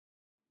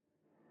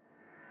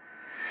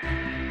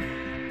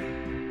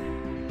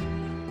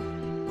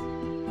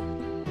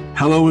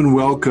Hello and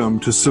welcome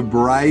to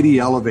Sobriety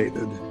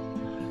Elevated,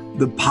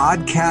 the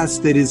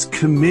podcast that is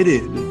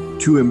committed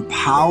to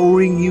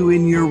empowering you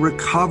in your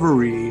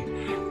recovery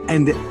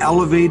and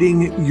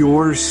elevating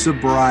your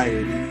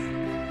sobriety.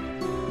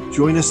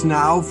 Join us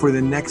now for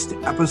the next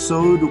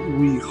episode.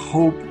 We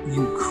hope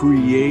you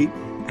create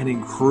an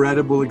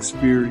incredible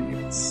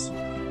experience.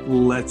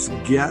 Let's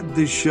get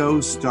the show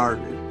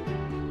started.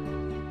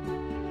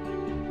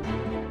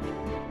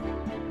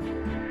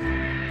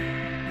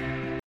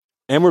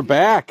 And we're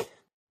back.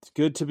 It's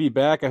good to be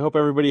back. I hope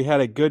everybody had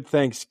a good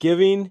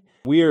Thanksgiving.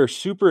 We are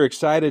super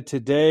excited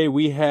today.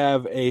 We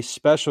have a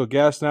special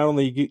guest. Not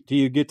only do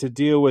you get to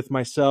deal with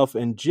myself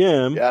and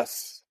Jim,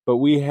 yes, but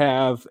we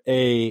have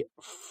a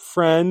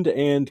friend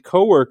and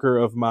coworker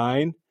of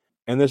mine.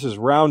 And this is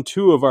round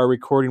 2 of our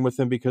recording with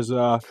him because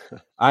I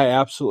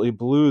absolutely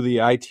blew the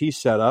IT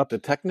setup. The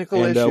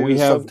technical issues we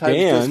have sometimes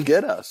Dan. just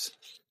get us.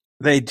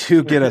 They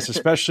do get us,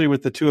 especially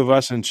with the two of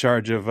us in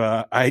charge of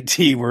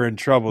IT. We're in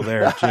trouble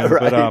there, Jim.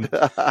 Right.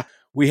 But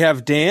we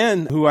have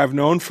Dan, who I've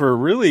known for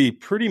really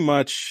pretty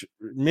much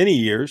many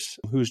years,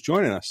 who's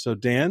joining us. So,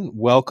 Dan,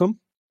 welcome.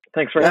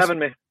 Thanks for having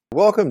me.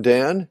 Welcome,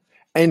 Dan.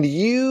 And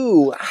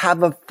you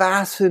have a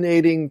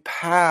fascinating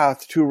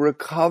path to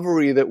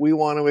recovery that we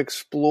want to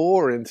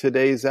explore in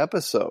today's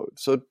episode.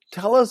 So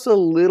tell us a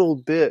little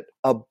bit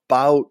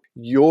about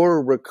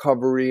your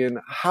recovery and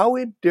how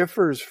it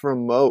differs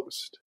from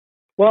most.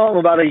 Well, I'm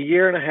about a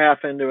year and a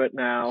half into it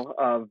now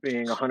of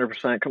being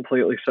 100%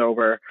 completely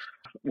sober.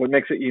 What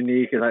makes it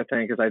unique is I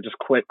just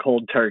quit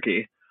cold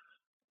turkey.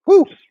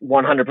 Woo! Just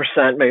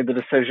 100% made the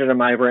decision in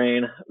my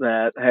brain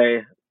that,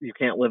 hey, you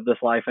can't live this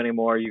life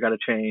anymore. You got to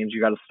change.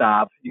 You got to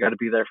stop. You got to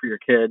be there for your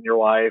kid and your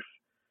wife.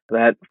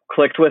 That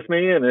clicked with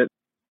me, and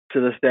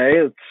to this day,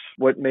 it's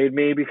what made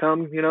me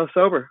become,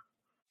 sober.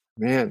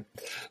 Man.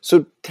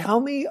 So tell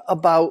me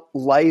about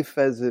life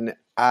as an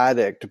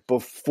addict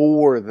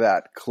before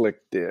that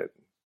clicked in.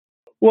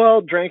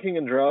 Well, drinking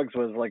and drugs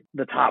was like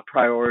the top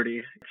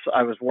priority. So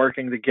I was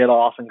working to get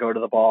off and go to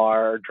the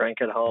bar or drink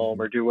at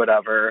home or do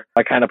whatever.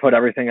 I kind of put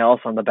everything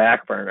else on the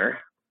back burner.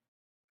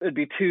 It'd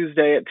be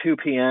Tuesday at 2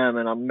 p.m.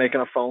 and I'm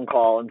making a phone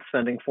call and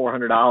spending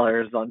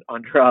 $400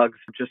 on drugs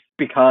just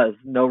because,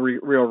 no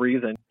real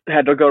reason.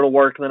 Had to go to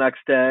work the next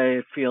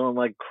day feeling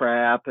like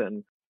crap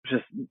and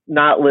just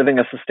not living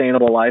a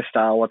sustainable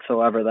lifestyle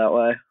whatsoever that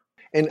way.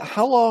 And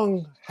how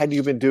long had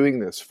you been doing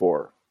this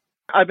for?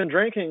 I've been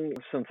drinking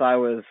since I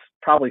was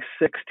probably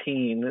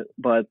 16,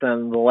 but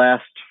then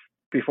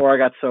before I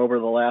got sober,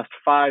 the last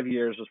 5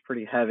 years was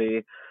pretty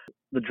heavy.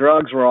 The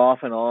drugs were off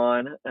and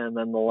on, and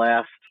then the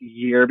last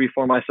year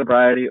before my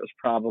sobriety, it was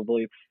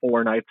probably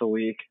 4 nights a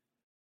week,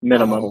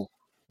 minimum. Wow.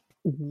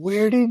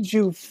 Where did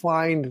you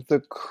find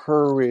the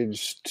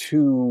courage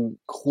to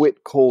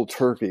quit cold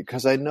turkey?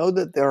 Because I know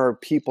that there are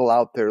people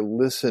out there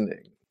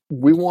listening.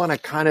 We want to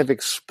kind of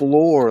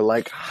explore,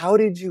 how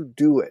did you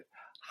do it?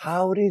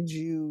 How did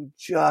you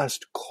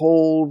just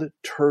cold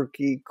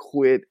turkey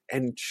quit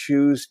and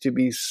choose to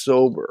be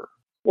sober?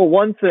 Well,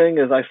 one thing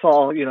is I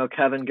saw,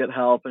 Kevin get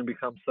help and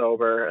become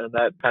sober, and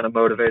that kind of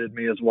motivated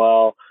me as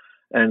well.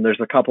 And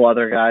there's a couple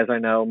other guys I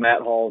know,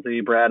 Matt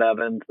Halsey, Brad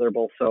Evans, they're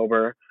both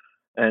sober,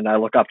 and I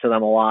look up to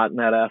them a lot in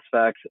that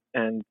aspect.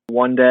 And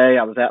one day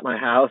I was at my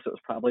house. It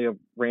was probably a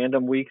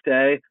random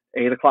weekday,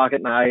 8 o'clock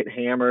at night,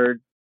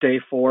 hammered, day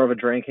 4 of a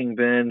drinking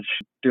binge,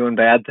 doing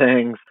bad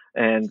things.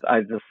 And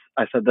I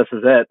said, this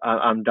is it.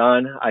 I'm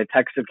done. I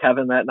texted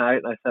Kevin that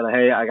night and I said,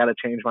 hey, I got to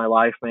change my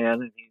life,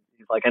 man. And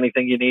he's like,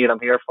 anything you need, I'm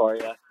here for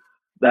you.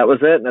 That was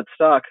it. And it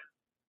stuck.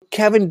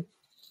 Kevin,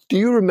 do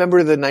you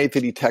remember the night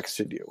that he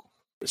texted you?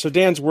 So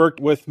Dan's worked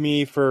with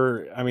me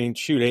for,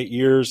 8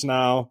 years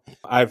now.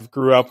 I've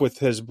grew up with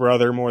his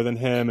brother more than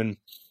him,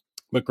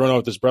 but growing up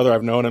with his brother,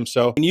 I've known him.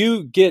 So when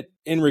you get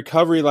in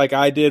recovery like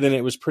I did, and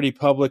it was pretty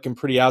public and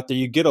pretty out there,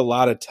 you get a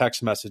lot of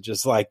text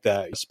messages like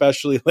that,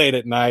 especially late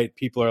at night.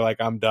 People are like,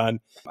 I'm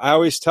done. I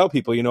always tell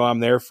people, I'm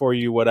there for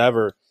you,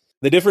 whatever.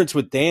 The difference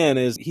with Dan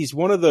is he's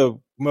one of the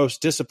most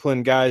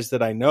disciplined guys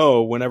that I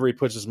know. Whenever he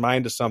puts his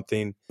mind to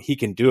something, he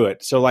can do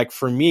it. So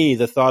for me,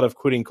 the thought of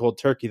quitting cold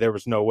turkey, there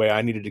was no way.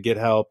 I needed to get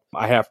help.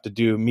 I have to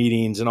do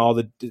meetings and all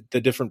the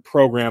different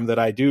program that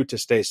I do to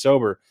stay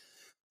sober.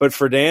 But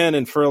for Dan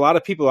and for a lot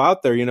of people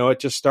out there, it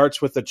just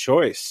starts with a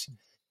choice.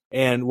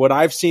 And what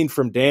I've seen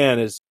from Dan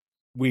is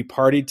we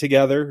partied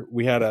together.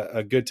 We had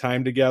a good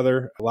time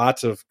together,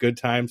 lots of good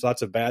times,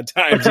 lots of bad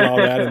times and all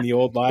that in the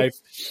old life.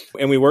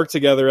 And we worked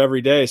together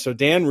every day. So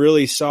Dan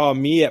really saw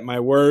me at my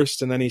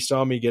worst, and then he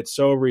saw me get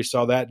sober. He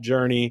saw that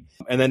journey.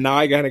 And then now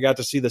I kind of got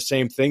to see the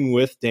same thing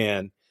with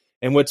Dan.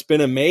 And what's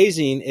been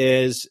amazing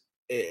is,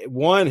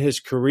 one, his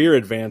career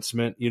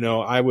advancement.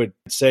 I would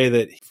say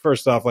that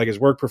first off, his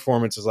work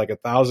performance is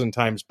 1,000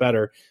 times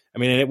better.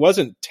 And it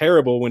wasn't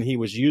terrible when he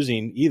was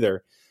using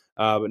either.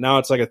 But now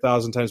it's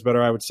 1,000 times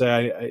better. I would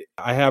say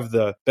I have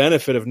the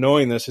benefit of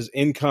knowing this. His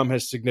income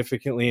has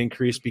significantly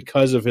increased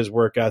because of his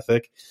work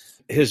ethic,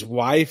 his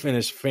wife and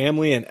his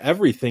family and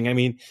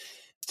everything.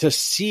 to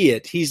see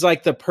it, he's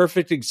like the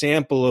perfect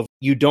example of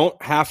you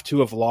don't have to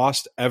have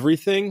lost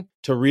everything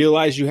to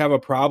realize you have a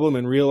problem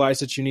and realize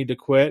that you need to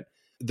quit.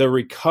 The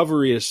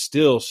recovery is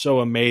still so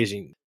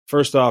amazing.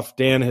 First off,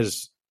 Dan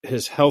has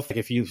his health.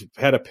 If you've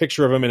had a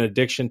picture of him in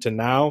addiction to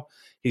now,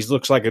 he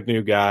looks like a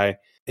new guy.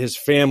 His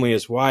family,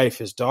 his wife,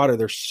 his daughter,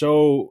 they're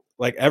so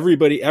like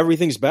everybody,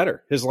 everything's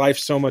better. His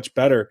life's so much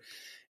better.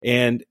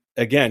 And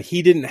again,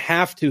 he didn't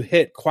have to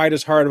hit quite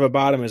as hard of a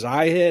bottom as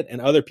I hit,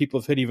 and other people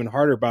have hit even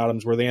harder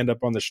bottoms where they end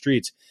up on the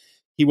streets.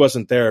 He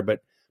wasn't there,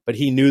 but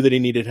he knew that he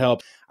needed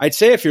help. I'd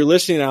say if you're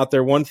listening out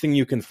there, one thing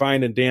you can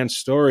find in Dan's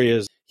story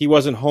is he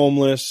wasn't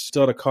homeless,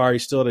 still had a car, he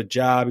still had a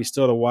job, he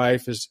still had a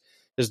wife, his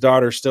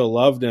daughter still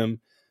loved him,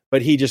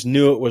 but he just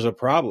knew it was a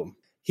problem.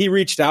 He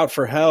reached out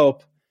for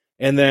help,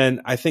 and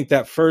then I think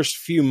that first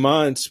few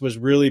months was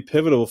really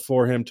pivotal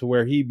for him to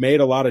where he made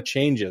a lot of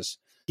changes.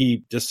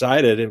 He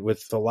decided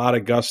with a lot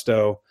of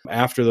gusto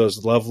after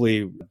those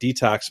lovely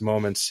detox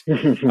moments,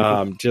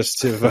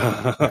 just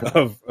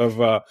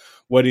of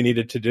what he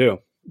needed to do.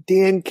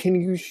 Dan, can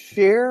you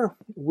share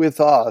with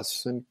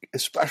us, and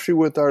especially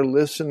with our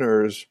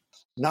listeners,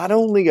 not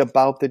only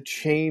about the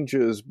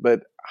changes,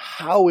 but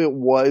how it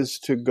was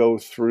to go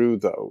through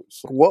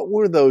those? What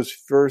were those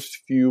first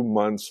few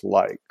months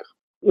like?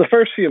 The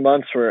first few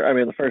months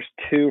the first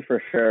two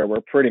for sure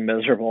were pretty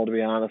miserable, to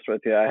be honest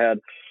with you. I had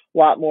a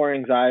lot more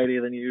anxiety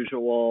than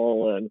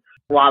usual and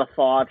a lot of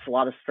thoughts, a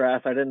lot of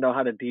stress. I didn't know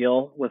how to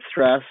deal with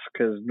stress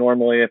because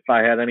normally if I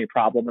had any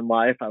problem in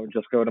life, I would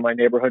just go to my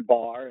neighborhood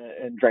bar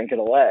and drink it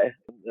away.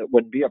 It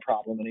wouldn't be a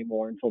problem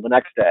anymore until the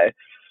next day.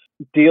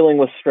 Dealing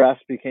with stress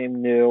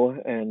became new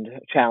and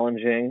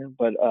challenging,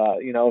 but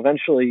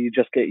eventually you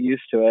just get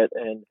used to it,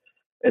 and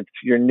it's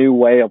your new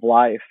way of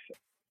life.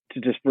 To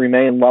just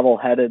remain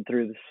level-headed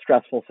through the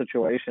stressful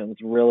situations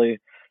really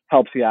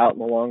helps you out in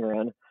the long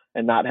run,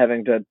 and not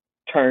having to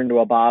turn to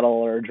a bottle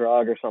or a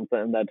drug or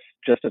something that's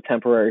just a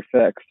temporary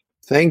fix.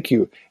 Thank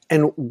you.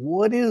 And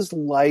what is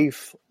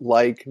life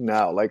like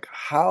now? Like,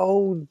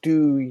 how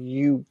do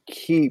you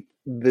keep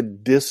the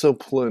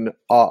discipline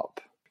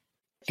up?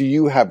 Do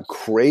you have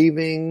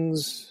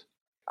cravings?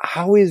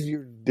 How is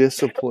your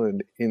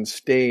discipline in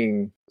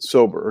staying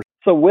sober?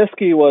 So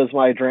whiskey was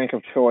my drink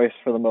of choice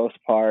for the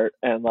most part.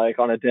 And like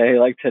on a day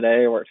like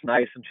today where it's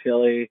nice and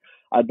chilly,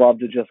 I'd love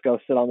to just go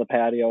sit on the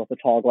patio with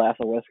a tall glass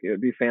of whiskey. It would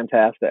be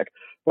fantastic.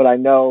 But I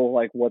know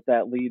like what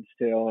that leads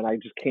to, and I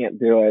just can't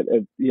do it.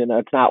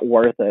 It's not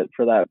worth it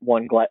for that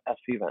one glass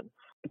even.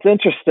 It's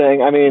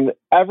interesting. I mean,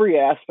 every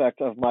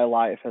aspect of my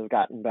life has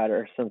gotten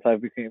better since I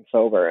became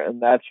sober,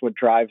 and that's what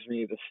drives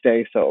me to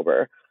stay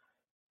sober.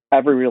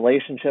 Every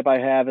relationship I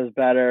have is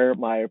better.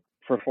 My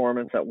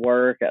performance at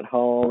work, at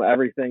home,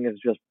 everything is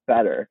just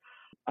better.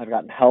 I've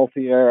gotten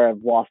healthier.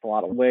 I've lost a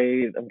lot of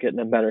weight. I'm getting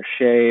in better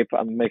shape.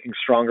 I'm making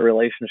stronger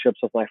relationships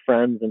with my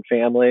friends and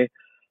family.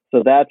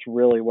 So that's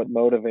really what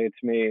motivates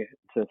me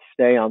to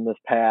stay on this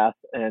path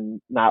and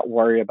not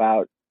worry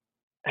about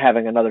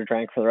having another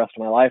drink for the rest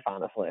of my life,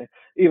 honestly.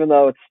 Even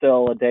though it's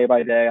still a day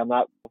by day,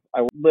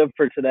 I live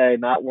for today,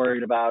 not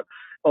worried about,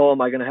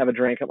 am I going to have a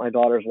drink at my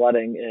daughter's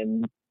wedding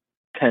in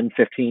 10,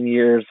 15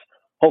 years?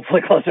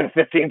 Hopefully closer to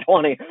 15,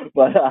 20,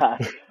 but,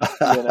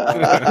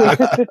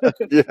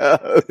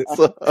 Yes.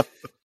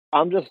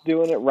 I'm just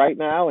doing it right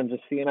now and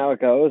just seeing how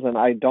it goes. And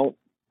I don't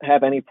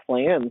have any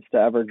plans to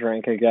ever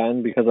drink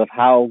again because of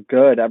how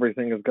good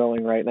everything is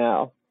going right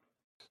now.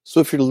 So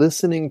if you're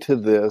listening to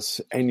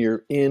this and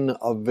you're in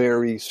a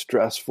very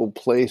stressful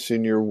place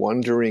and you're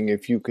wondering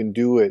if you can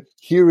do it,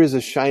 here is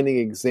a shining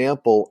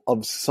example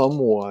of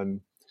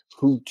someone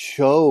who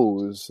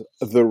chose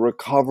the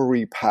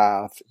recovery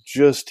path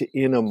just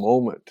in a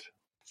moment.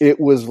 It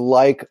was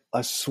like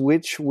a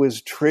switch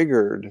was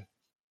triggered.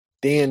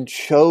 Dan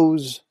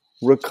chose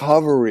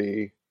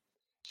recovery,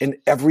 and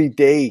every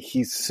day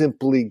he's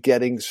simply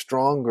getting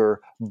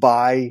stronger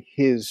by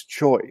his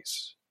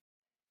choice.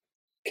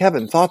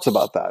 Kevin, thoughts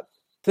about that?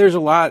 There's a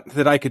lot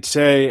that I could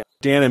say.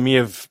 Dan and me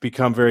have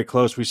become very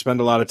close. We spend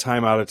a lot of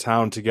time out of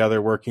town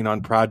together working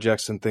on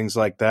projects and things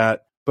like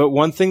that. But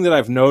one thing that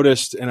I've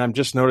noticed, and I'm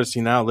just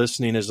noticing now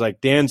listening, is like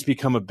Dan's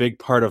become a big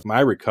part of my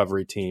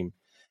recovery team.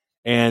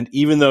 And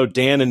even though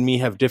Dan and me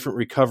have different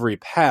recovery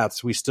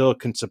paths, we still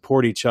can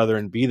support each other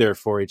and be there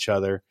for each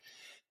other.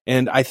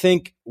 And I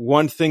think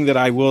one thing that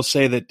I will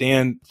say that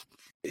Dan,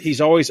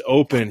 he's always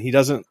open.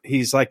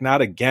 He's like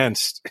not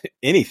against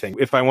anything.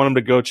 If I want him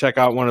to go check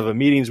out one of the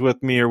meetings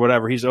with me or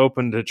whatever, he's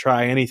open to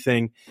try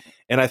anything.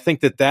 And I think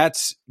that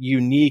that's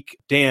unique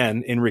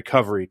Dan in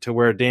recovery, to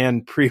where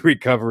Dan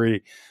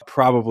pre-recovery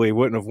probably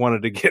wouldn't have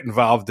wanted to get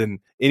involved in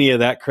any of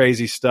that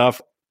crazy stuff.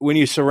 When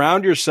you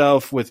surround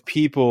yourself with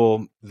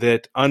people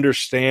that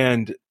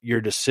understand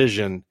your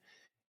decision,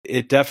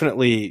 it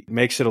definitely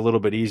makes it a little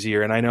bit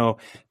easier. And I know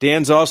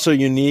Dan's also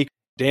unique.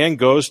 Dan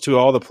goes to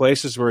all the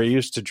places where he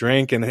used to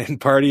drink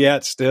and party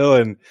at still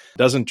and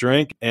doesn't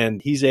drink.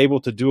 And he's able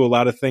to do a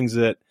lot of things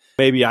that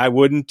maybe I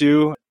wouldn't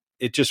do.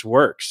 it just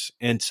works.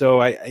 And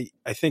so I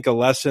think a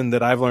lesson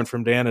that I've learned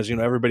from Dan is,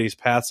 everybody's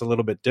path's a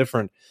little bit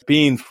different.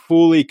 Being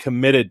fully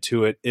committed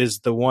to it is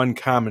the one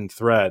common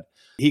thread.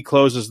 He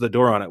closes the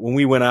door on it. When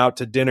we went out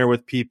to dinner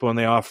with people and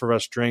they offer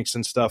us drinks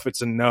and stuff,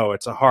 it's a no.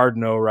 It's a hard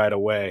no right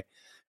away.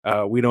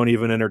 We don't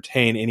even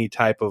entertain any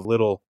type of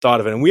little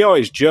thought of it. And we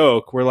always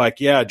joke, we're like,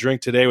 yeah, a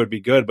drink today would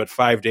be good, but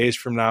 5 days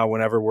from now,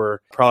 whenever we're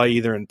probably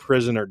either in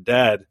prison or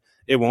dead,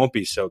 it won't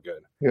be so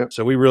good. Yeah.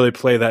 So we really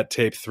play that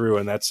tape through,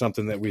 and that's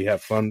something that we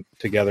have fun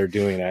together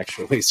doing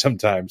actually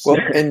sometimes. Well,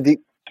 and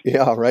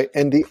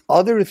the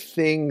other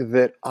thing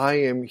that I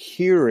am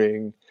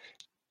hearing,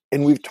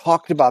 and we've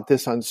talked about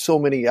this on so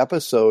many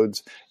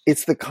episodes,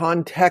 it's the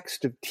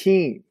context of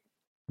team.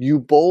 You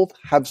both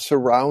have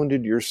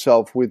surrounded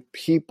yourself with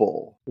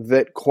people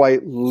that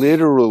quite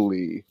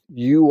literally,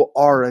 you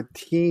are a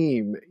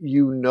team.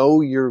 You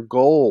know your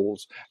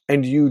goals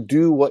and you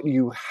do what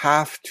you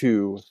have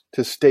to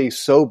stay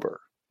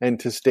sober and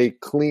to stay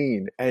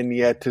clean and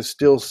yet to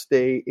still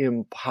stay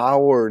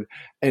empowered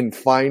and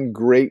find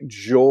great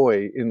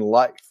joy in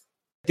life.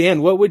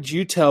 Dan, what would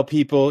you tell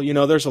people?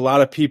 There's a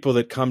lot of people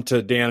that come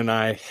to Dan and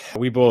I.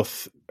 We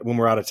both, when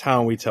we're out of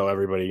town, we tell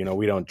everybody,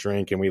 we don't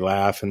drink, and we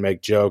laugh and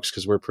make jokes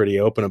because we're pretty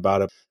open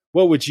about it.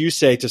 What would you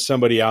say to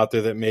somebody out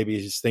there that maybe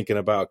is thinking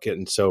about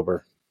getting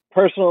sober?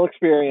 Personal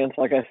experience,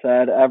 like I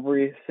said,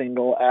 every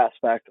single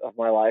aspect of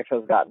my life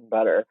has gotten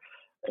better.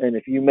 And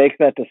if you make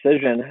that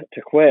decision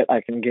to quit,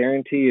 I can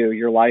guarantee you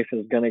your life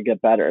is going to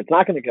get better. It's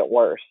not going to get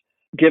worse.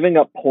 Giving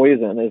up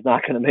poison is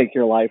not going to make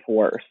your life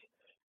worse.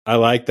 I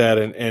like that.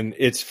 And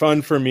it's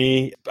fun for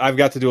me. I've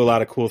got to do a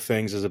lot of cool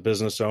things as a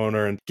business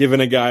owner, and giving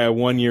a guy a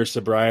 1-year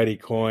sobriety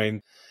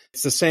coin.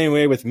 It's the same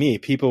way with me.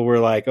 People were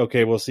like,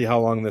 okay, we'll see how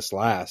long this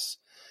lasts.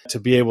 To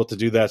be able to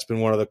do that's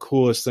been one of the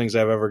coolest things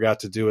I've ever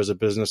got to do as a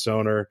business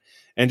owner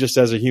and just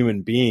as a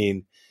human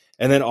being.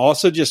 And then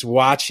also just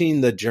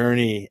watching the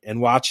journey and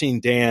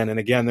watching Dan. And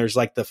again, there's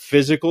like the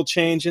physical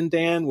change in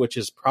Dan, which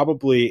is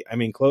probably,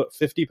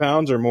 50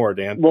 pounds or more,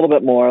 Dan. A little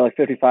bit more, like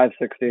 55,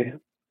 60.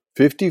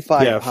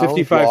 55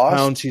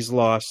 pounds he's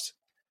lost.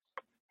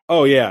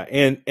 Oh yeah.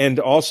 And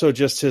also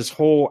just his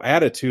whole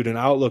attitude and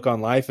outlook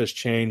on life has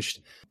changed.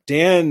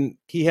 Dan,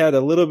 he had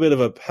a little bit of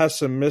a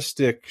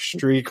pessimistic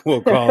streak,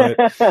 we'll call it,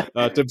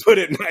 to put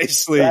it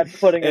nicely. That's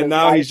putting it and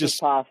now as he's nice just as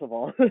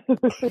possible.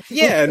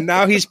 yeah, and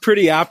now he's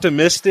pretty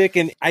optimistic.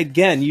 And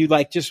again, you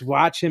just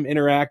watch him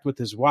interact with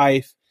his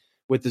wife,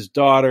 with his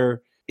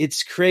daughter.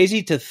 It's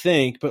crazy to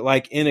think,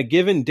 but in a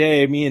given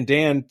day, me and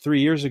Dan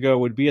 3 years ago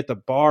would be at the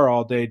bar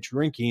all day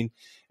drinking.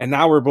 And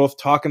now we're both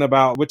talking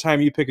about what time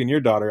are you picking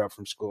your daughter up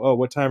from school? Oh,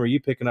 what time are you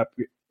picking up?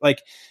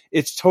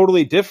 It's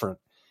totally different.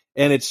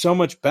 And it's so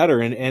much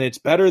better. And it's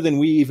better than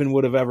we even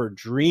would have ever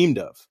dreamed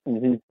of.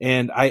 Mm-hmm.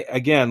 And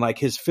again,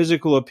 his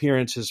physical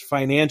appearance, his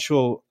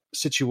financial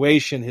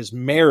situation, his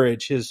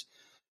marriage, his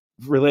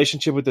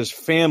relationship with his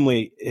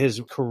family, his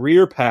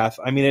career path.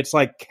 It's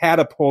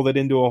catapulted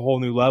into a whole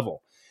new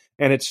level.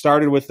 And it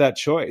started with that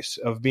choice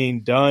of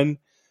being done,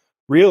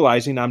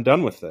 realizing I'm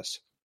done with this.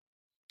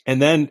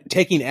 And then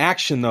taking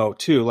action, though,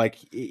 too.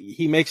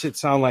 He makes it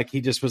sound like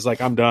he just was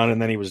I'm done,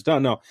 and then he was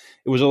done. No,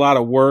 it was a lot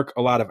of work,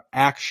 a lot of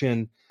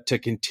action to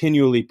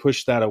continually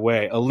push that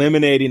away,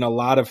 eliminating a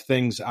lot of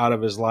things out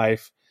of his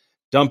life,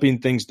 dumping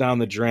things down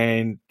the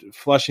drain,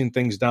 flushing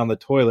things down the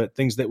toilet,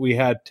 things that we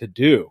had to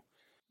do.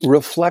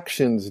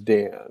 Reflections,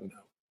 Dan.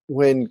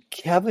 When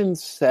Kevin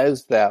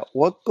says that,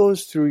 what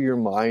goes through your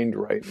mind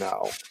right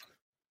now?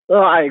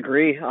 Well, I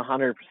agree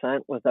 100%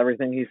 with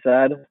everything he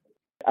said.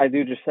 I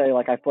do just say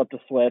I flipped a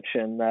switch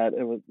and that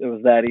it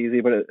was that easy,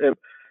 but it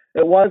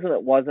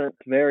wasn't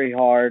very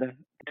hard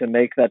to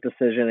make that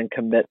decision and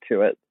commit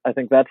to it. I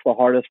think that's the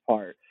hardest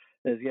part.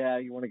 Is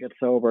you want to get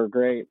sober,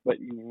 great, but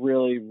you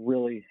really,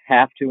 really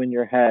have to in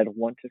your head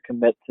want to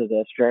commit to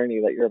this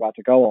journey that you're about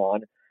to go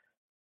on.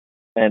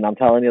 And I'm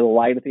telling you, the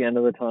light at the end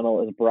of the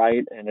tunnel is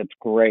bright, and it's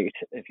great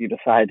if you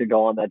decide to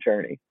go on that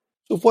journey.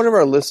 So if one of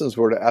our listeners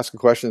were to ask a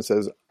question that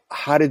says,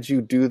 how did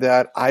you do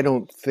that? I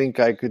don't think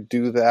I could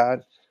do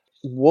that.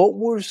 What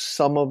were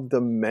some of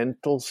the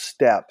mental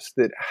steps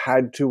that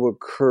had to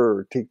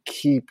occur to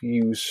keep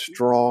you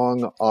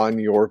strong on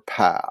your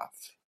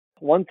path?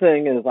 One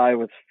thing is I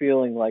was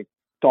feeling like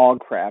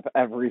dog crap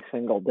every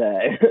single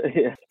day.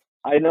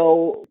 I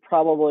know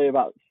probably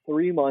about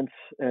 3 months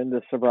into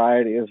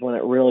sobriety is when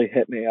it really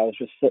hit me. I was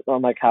just sitting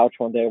on my couch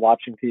one day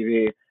watching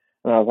TV,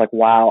 and I was like,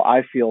 wow,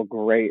 I feel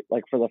great.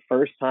 For the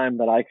first time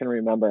that I can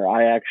remember,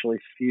 I actually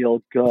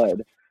feel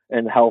good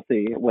and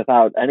healthy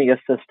without any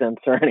assistance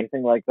or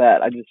anything like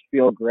that. I just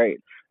feel great.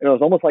 And it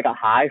was almost like a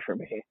high for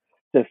me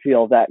to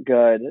feel that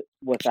good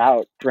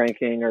without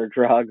drinking or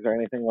drugs or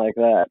anything like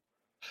that.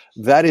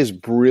 That is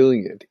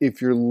brilliant.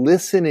 If you're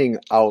listening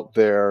out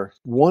there,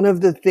 one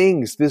of the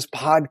things this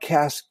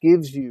podcast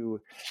gives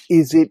you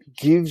is it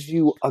gives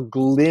you a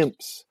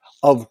glimpse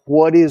of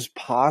what is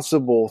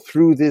possible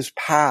through this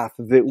path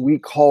that we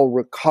call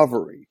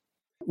recovery.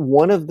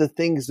 One of the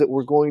things that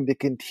we're going to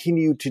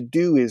continue to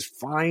do is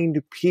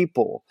find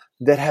people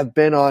that have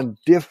been on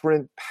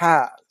different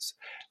paths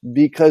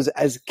because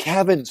as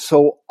Kevin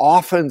so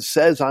often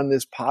says on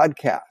this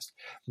podcast,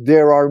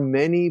 there are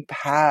many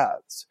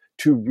paths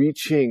to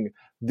reaching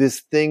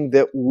this thing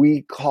that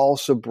we call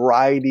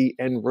sobriety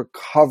and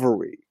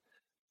recovery.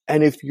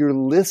 And if you're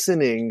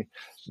listening,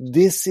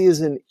 this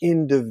is an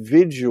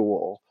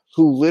individual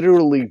who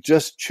literally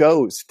just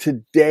chose,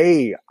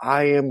 today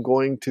I am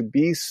going to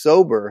be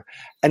sober.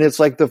 And it's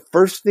like the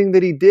first thing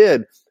that he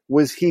did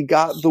was he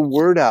got the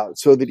word out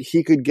so that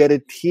he could get a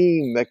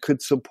team that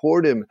could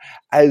support him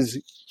as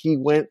he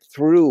went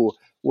through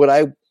what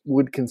I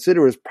would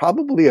consider as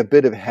probably a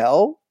bit of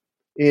hell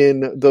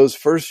in those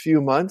first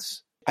few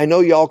months. I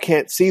know y'all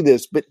can't see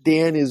this, but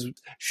Dan is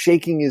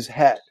shaking his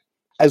head.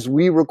 As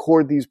we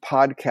record these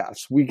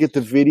podcasts, we get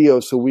the video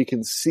so we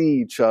can see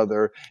each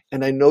other.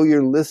 And I know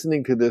you're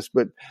listening to this,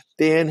 but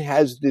Dan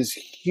has this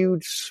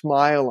huge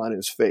smile on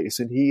his face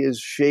and he is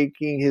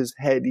shaking his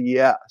head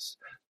yes.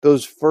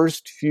 Those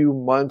first few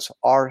months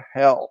are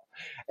hell.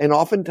 And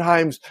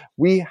oftentimes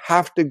we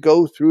have to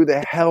go through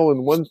the hell.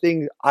 And one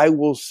thing I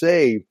will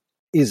say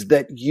is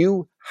that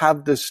you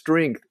have the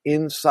strength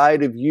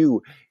inside of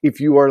you. If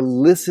you are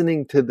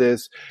listening to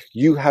this,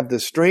 you have the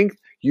strength,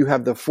 you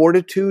have the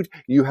fortitude,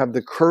 you have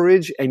the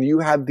courage, and you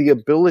have the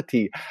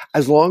ability.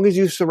 As long as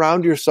you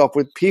surround yourself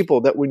with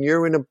people that when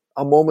you're in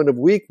a moment of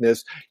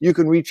weakness, you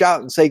can reach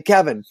out and say,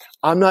 Kevin,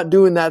 I'm not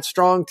doing that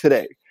strong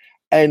today.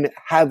 And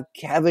have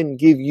Kevin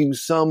give you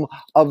some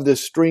of the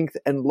strength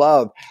and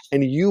love.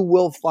 And you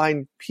will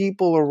find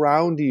people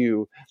around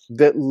you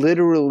that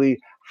literally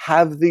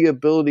have the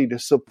ability to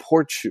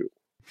support you.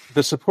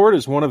 The support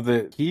is one of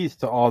the keys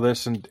to all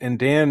this. And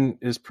Dan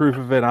is proof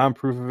of it. I'm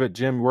proof of it.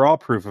 Jim, we're all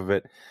proof of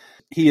it.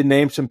 He had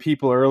named some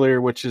people earlier,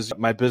 which is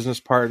my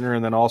business partner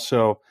and then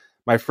also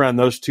my friend.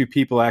 Those two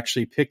people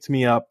actually picked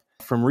me up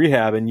from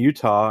rehab in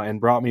Utah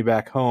and brought me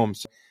back home.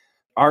 So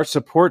our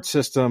support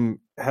system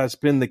has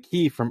been the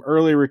key from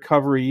early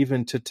recovery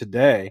even to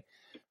today,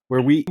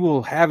 where we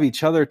will have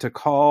each other to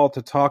call,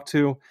 to talk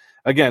to.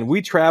 Again,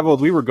 we traveled.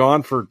 We were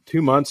gone for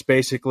 2 months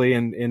basically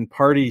in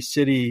Party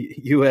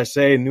City,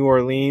 USA, New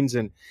Orleans.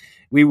 And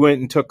we went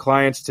and took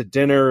clients to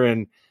dinner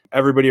and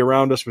everybody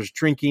around us was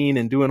drinking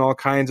and doing all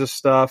kinds of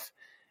stuff.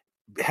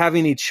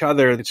 Having each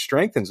other that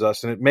strengthens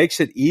us and it makes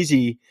it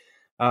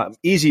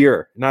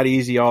easier, not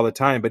easy all the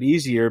time, but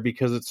easier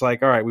because it's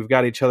like, all right, we've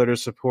got each other to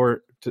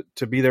support,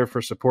 to be there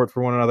for support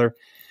for one another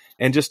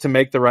and just to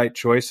make the right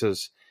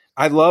choices.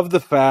 I love the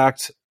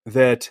fact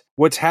that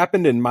what's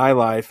happened in my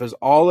life is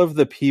all of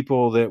the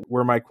people that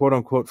were my quote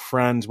unquote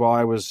friends while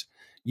I was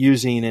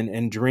using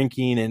and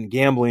drinking and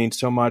gambling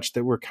so much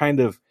that were kind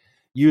of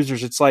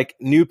users. It's like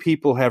new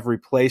people have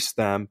replaced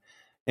them.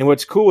 And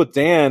what's cool with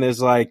Dan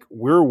is like,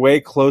 we're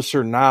way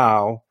closer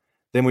now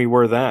than we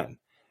were then.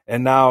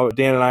 And now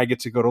Dan and I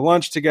get to go to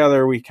lunch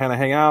together. We kind of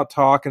hang out,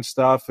 talk and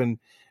stuff. And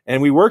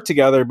we work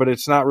together, but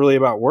it's not really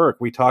about work.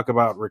 We talk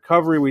about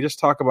recovery. We just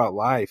talk about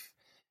life.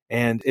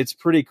 And it's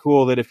pretty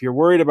cool that if you're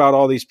worried about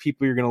all these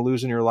people you're going to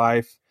lose in your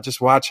life,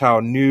 just watch how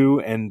new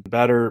and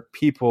better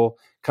people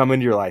come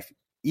into your life.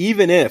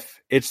 Even if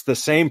it's the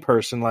same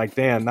person like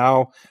Dan,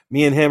 now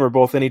me and him are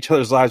both in each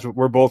other's lives, but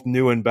we're both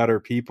new and better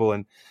people.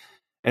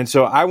 And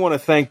so I want to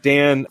thank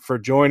Dan for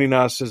joining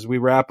us as we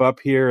wrap up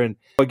here. And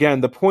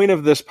again, the point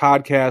of this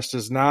podcast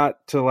is not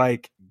to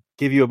like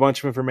give you a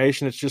bunch of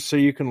information. It's just so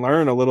you can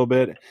learn a little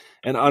bit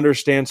and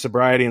understand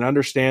sobriety and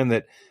understand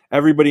that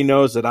everybody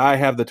knows that I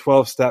have the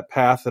 12-step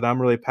path that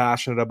I'm really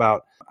passionate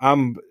about.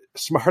 I'm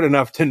smart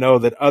enough to know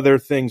that other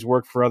things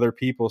work for other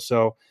people.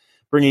 So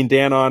bringing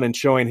Dan on and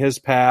showing his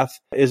path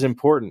is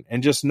important.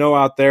 And just know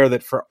out there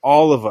that for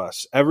all of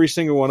us, every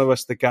single one of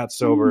us that got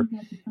sober,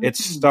 it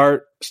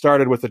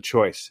started with a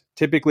choice.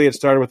 Typically, it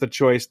started with a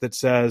choice that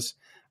says,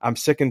 I'm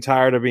sick and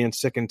tired of being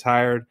sick and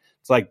tired.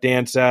 It's like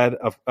Dan said,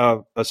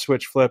 a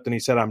switch flipped and he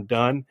said, I'm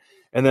done.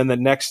 And then the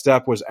next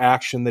step was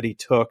action that he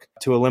took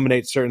to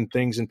eliminate certain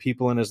things and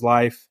people in his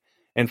life.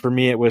 And for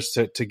me, it was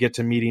to get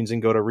to meetings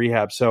and go to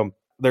rehab. So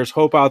there's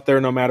hope out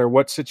there no matter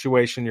what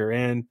situation you're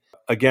in.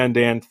 Again,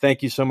 Dan,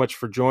 thank you so much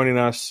for joining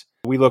us.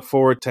 We look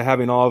forward to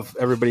having all of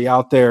everybody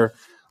out there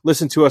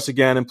listen to us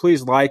again. And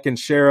please like and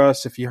share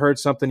us. If you heard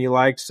something you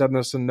liked, send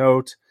us a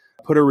note,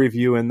 put a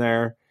review in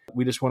there.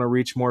 We just want to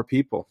reach more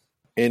people.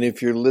 And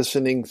if you're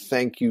listening,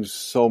 thank you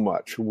so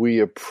much. We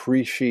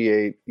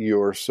appreciate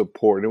your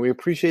support. And we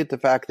appreciate the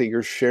fact that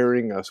you're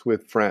sharing us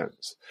with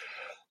friends.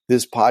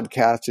 This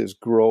podcast is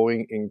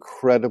growing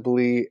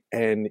incredibly,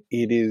 and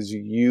it is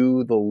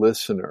you, the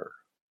listener.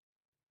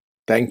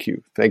 Thank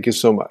you. Thank you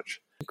so much.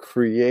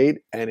 Create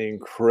an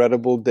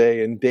incredible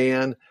day. And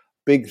Dan,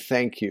 big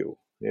thank you.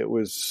 It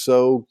was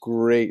so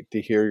great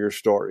to hear your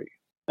story.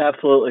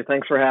 Absolutely.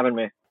 Thanks for having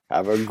me.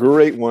 Have a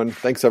great one.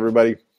 Thanks, everybody.